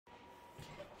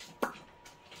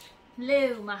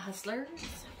Hello, my hustlers.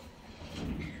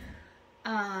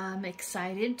 I'm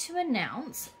excited to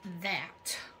announce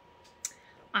that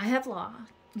I have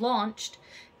launched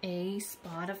a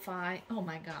Spotify, oh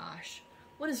my gosh,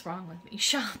 what is wrong with me?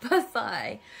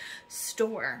 Shopify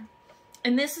store.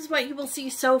 And this is what you will see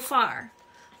so far.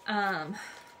 I've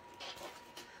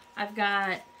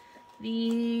got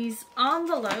these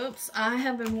envelopes. I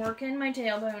have been working my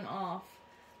tailbone off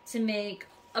to make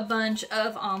a bunch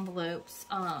of envelopes.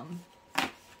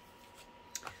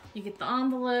 You get the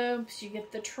envelopes, you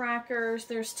get the trackers.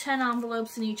 There's 10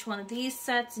 envelopes in each one of these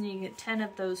sets, and you get 10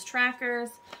 of those trackers.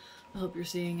 I hope you're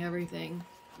seeing everything.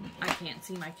 I can't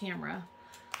see my camera.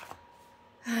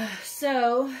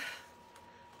 So,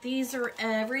 these are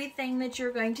everything that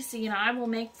you're going to see, and I will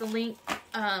make the link,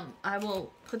 I will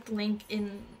put the link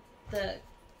in the,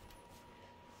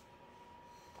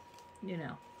 you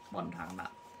know, what I'm talking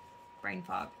about. Brain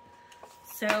fog.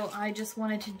 So, I just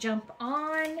wanted to jump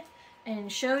on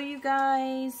and show you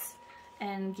guys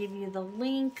and give you the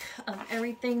link of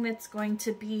everything that's going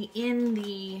to be in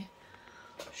the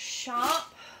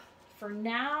shop for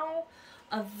now.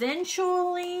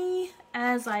 Eventually,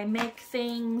 as I make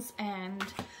things and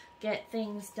get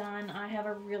things done, I have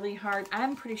a really hard,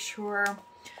 I'm pretty sure,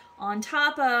 on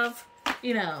top of,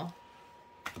 you know,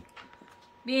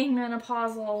 being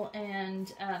menopausal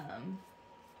and,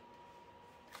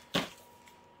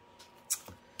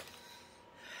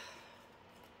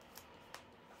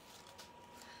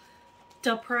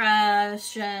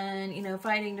 depression, you know,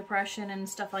 fighting depression and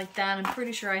stuff like that. I'm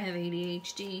pretty sure I have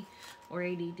ADHD or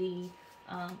ADD.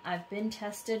 I've been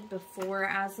tested before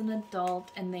as an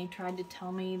adult, and they tried to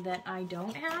tell me that I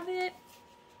don't have it.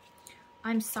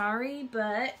 I'm sorry,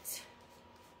 but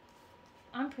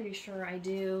I'm pretty sure I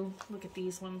do. Look at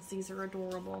these ones. These are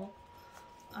adorable.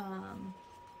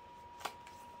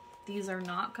 These are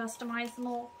not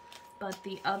customizable, but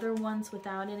the other ones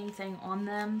without anything on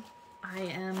them, I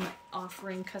am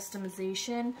offering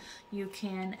customization. You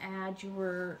can add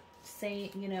your, say,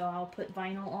 you know, I'll put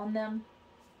vinyl on them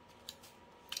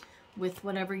with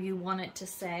whatever you want it to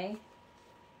say.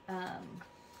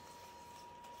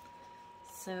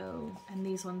 So, and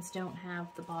these ones don't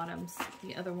have the bottoms.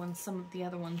 The other ones, some of the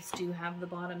other ones do have the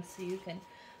bottoms, so you can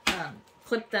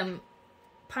clip them,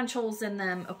 punch holes in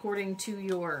them according to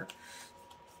your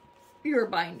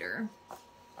binder.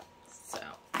 So,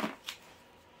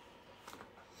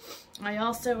 I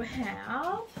also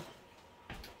have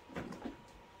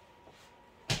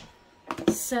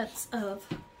sets of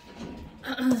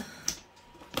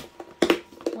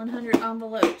 100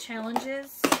 envelope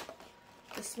challenges.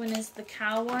 This one is the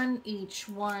cow one. Each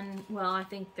one, well, I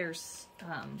think there's,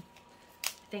 I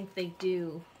think they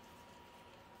do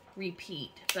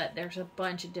repeat, but there's a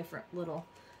bunch of different little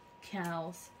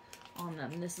cows on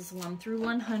them. This is 1 through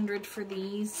 100 for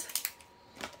these.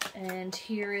 And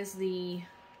here is the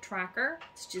tracker.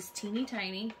 It's just teeny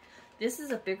tiny. This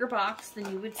is a bigger box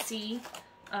than you would see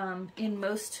in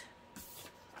most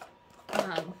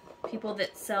people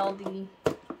that sell the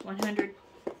 100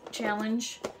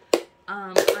 challenge.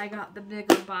 I got the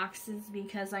bigger boxes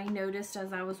because I noticed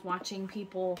as I was watching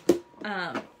people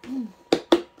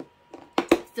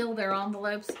fill their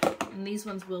envelopes, and these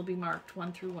ones will be marked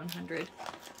 1 through 100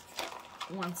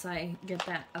 once I get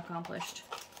that accomplished.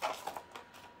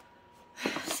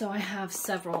 So I have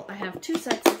several. I have 2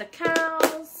 sets of the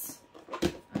cows,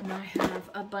 and I have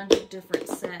a bunch of different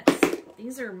sets.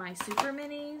 These are my super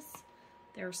minis.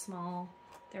 They're small.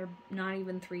 They're not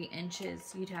even 3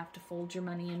 inches. You'd have to fold your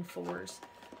money in 4s.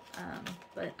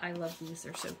 But I love these.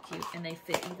 They're so cute, and they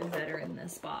fit even better in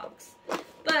this box.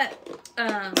 But,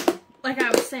 like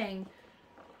I was saying,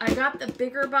 I got the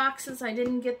bigger boxes. I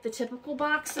didn't get the typical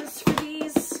boxes for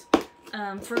these.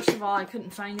 First of all, I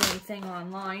couldn't find anything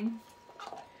online.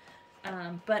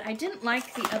 But I didn't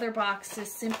like the other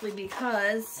boxes simply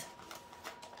because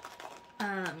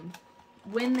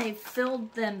when they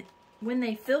filled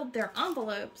their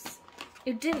envelopes,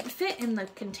 it didn't fit in the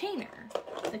container.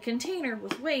 The container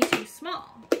was way too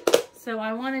small. So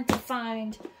I wanted to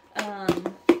find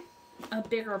a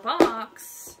bigger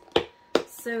box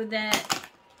so that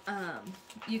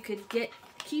you could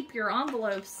keep your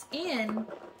envelopes in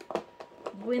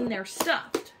when they're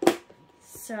stuffed.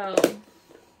 So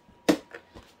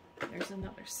there's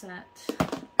another set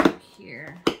right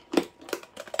here.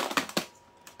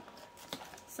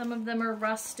 Some of them are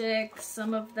rustic,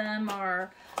 some of them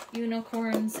are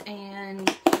unicorns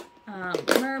and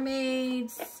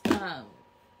mermaids.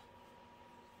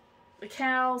 The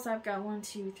cows, I've got 1,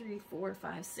 2, 3, 4,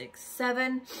 5, 6,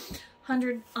 7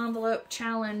 100 envelope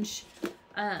challenge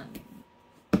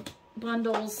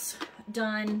bundles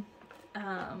done.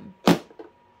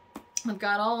 I've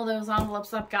got all those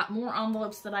envelopes. I've got more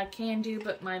envelopes that I can do,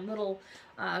 but my little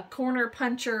corner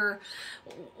puncher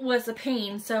was a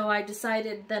pain, so I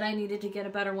decided that I needed to get a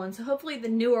better one. So hopefully the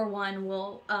newer one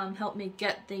will help me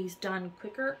get these done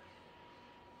quicker.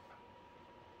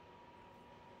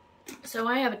 So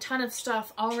I have a ton of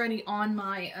stuff already on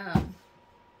my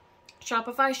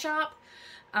Shopify shop.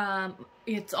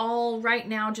 It's all right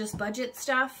now just budget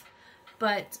stuff.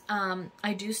 But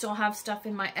I do still have stuff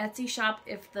in my Etsy shop.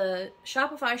 If the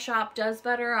Shopify shop does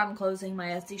better, I'm closing my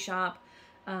Etsy shop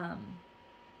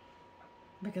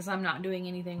because I'm not doing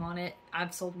anything on it.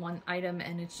 I've sold one item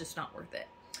and it's just not worth it.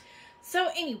 So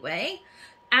anyway,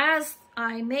 as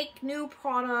I make new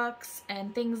products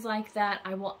and things like that,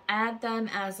 I will add them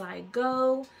as I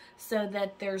go so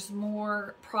that there's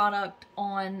more product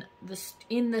on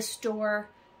in the store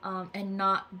and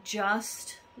not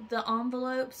just the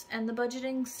envelopes and the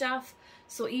budgeting stuff.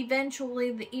 So eventually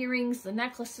the earrings, the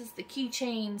necklaces, the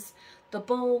keychains, the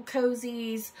bowl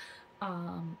cozies,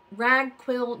 rag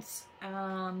quilts,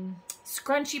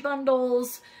 scrunchie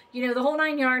bundles, you know, the whole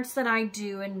 9 yards that I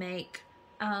do and make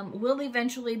will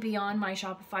eventually be on my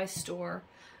Shopify store.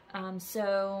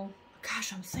 So,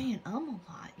 gosh, I'm saying a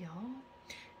lot, y'all.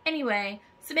 Anyway,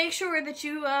 so make sure that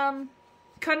you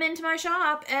come into my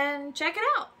shop and check it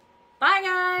out. Bye,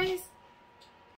 guys!